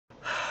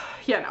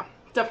yeah, no,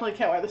 definitely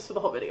can't wear this for the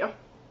whole video.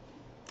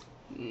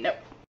 Nope.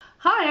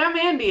 Hi, I'm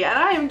Andy, and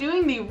I am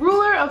doing the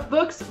Ruler of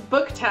Books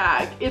book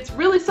tag. It's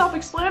really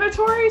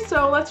self-explanatory,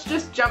 so let's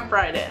just jump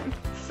right in.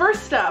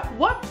 First up,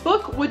 what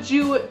book would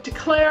you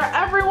declare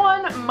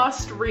everyone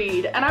must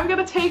read? And I'm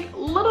gonna take a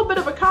little bit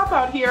of a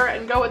cop-out here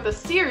and go with the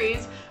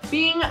series,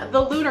 being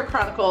The Lunar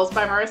Chronicles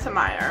by Marissa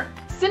Meyer.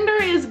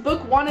 Cinder is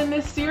book 1 in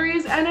this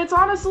series, and it's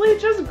honestly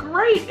just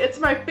great. It's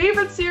my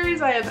favorite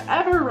series I have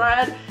ever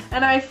read,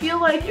 and I feel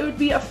like it would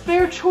be a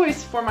fair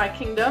choice for my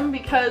kingdom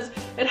because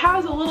it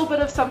has a little bit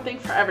of something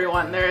for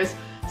everyone. There's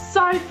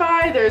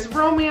sci-fi, there's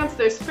romance,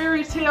 there's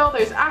fairy tale,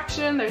 there's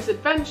action, there's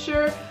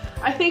adventure.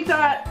 I think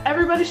that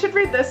everybody should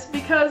read this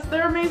because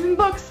they're amazing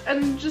books,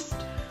 and just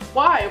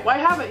why? Why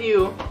haven't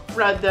you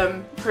read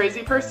them,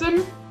 crazy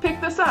person? Pick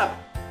this up.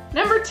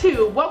 Number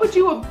 2, what would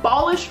you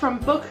abolish from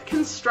book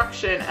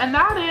construction? And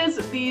that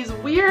is these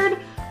weird,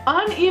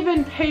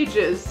 uneven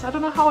pages. I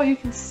don't know how you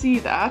can see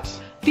that.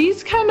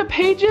 These kind of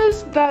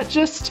pages that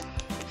just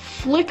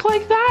flick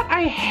like that,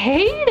 I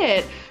hate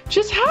it.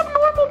 Just have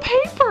normal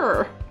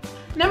paper.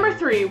 Number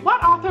 3,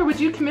 what author would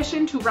you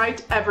commission to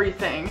write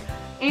everything?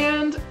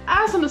 And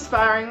as an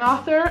aspiring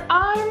author,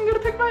 I'm gonna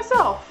pick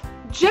myself.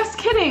 Just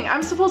kidding,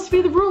 I'm supposed to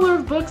be the ruler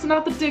of books,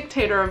 not the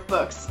dictator of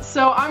books.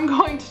 So I'm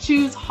going to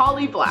choose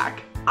Holly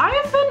Black. I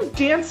have been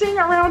dancing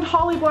around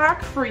Holly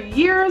Black for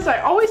years. I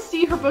always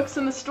see her books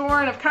in the store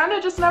and I've kind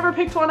of just never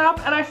picked one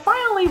up, and I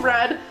finally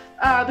read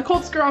The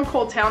Coldest Girl in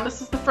Cold Town.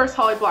 This is the first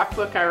Holly Black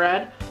book I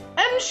read.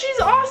 And she's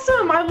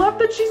awesome! I love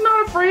that she's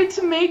not afraid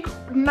to make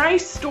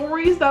nice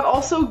stories that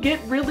also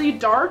get really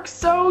dark.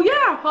 So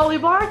yeah, Holly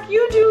Black,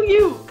 you do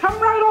you. Come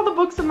write all the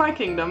books in my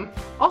kingdom.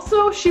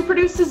 Also, she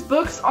produces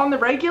books on the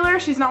regular.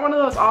 She's not one of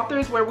those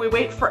authors where we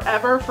wait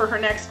forever for her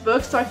next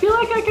book, so I feel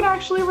like I can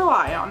actually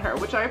rely on her,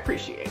 which I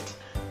appreciate.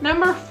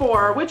 Number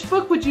 4, which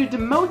book would you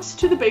demote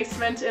to the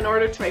basement in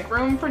order to make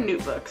room for new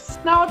books?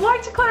 Now I'd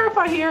like to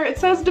clarify here, it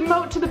says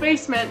demote to the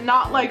basement,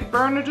 not like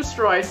burn or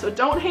destroy, so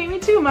don't hate me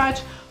too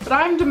much, but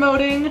I'm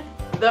demoting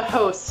The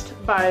Host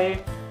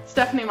by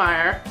Stephenie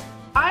Meyer.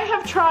 I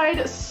have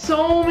tried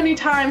so many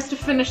times to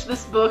finish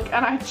this book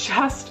and I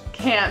just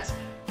can't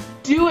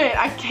do it.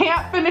 I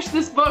can't finish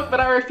this book, but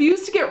I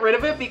refuse to get rid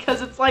of it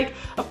because it's like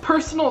a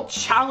personal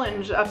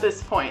challenge at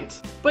this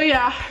point. But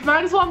yeah,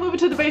 might as well move it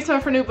to the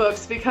basement for new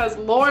books because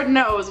Lord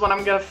knows when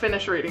I'm gonna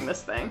finish reading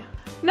this thing.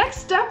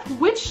 Next up,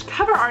 which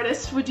cover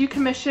artist would you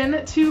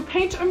commission to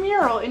paint a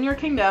mural in your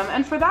kingdom?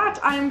 And for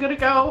that, I am gonna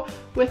go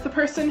with the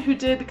person who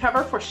did the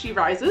cover for She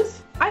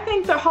Rises. I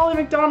think that Holly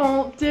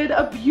Macdonald did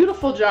a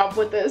beautiful job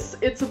with this.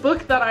 It's a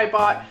book that I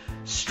bought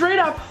straight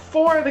up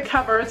for the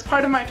cover. It's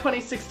part of my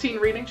 2016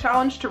 reading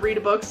challenge to read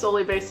a book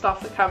solely based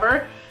off the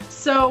cover.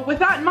 So with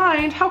that in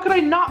mind, how could I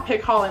not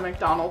pick Holly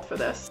Macdonald for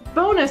this?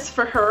 Bonus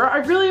for her, I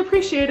really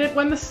appreciate it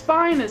when the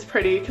spine is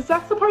pretty, because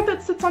that's the part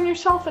that sits on your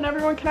shelf and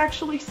everyone can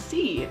actually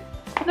see.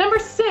 Number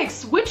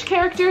 6, which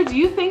character do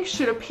you think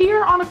should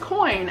appear on a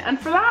coin? And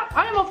for that,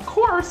 I am of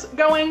course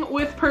going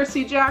with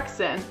Percy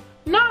Jackson.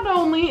 Not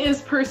only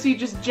is Percy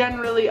just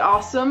generally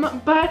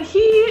awesome, but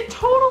he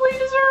totally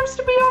deserves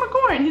to be on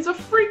a coin. He's a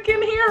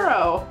freaking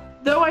hero.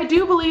 Though I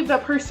do believe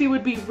that Percy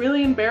would be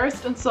really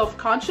embarrassed and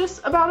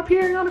self-conscious about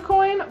appearing on a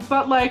coin,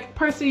 but like,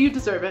 Percy, you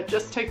deserve it.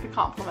 Just take the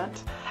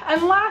compliment.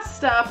 And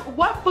last up,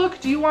 what book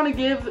do you want to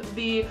give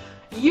the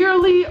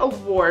yearly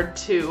award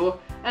to?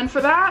 And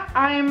for that,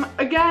 I'm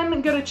again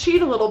gonna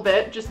cheat a little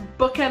bit, just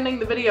bookending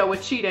the video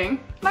with cheating.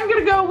 And I'm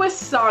gonna go with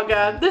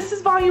Saga. This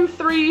is volume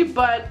 3,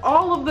 but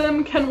all of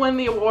them can win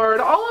the award.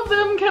 All of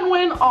them can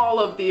win all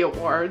of the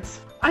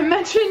awards. I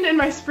mentioned in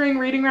my spring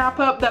reading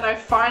wrap-up that I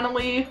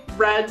finally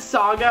read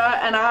Saga,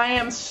 and I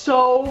am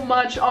so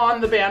much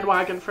on the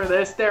bandwagon for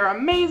this. They're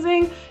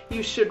amazing.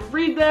 You should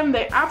read them.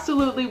 They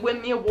absolutely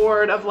win the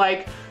award of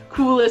like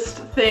coolest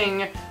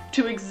thing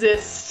to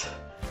exist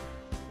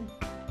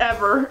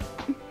ever.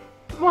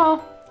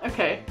 Well,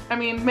 okay, I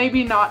mean,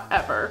 maybe not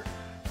ever.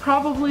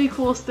 Probably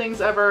coolest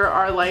things ever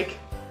are like,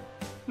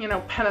 you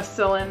know,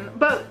 penicillin,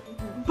 but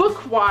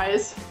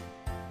book-wise,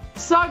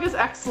 Saga's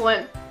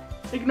excellent.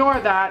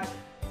 Ignore that.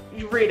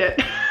 You read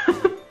it.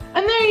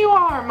 And there you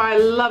are, my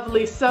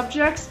lovely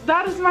subjects.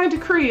 That is my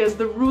decree as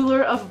the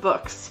ruler of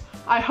books.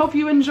 I hope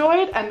you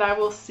enjoyed, and I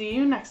will see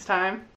you next time.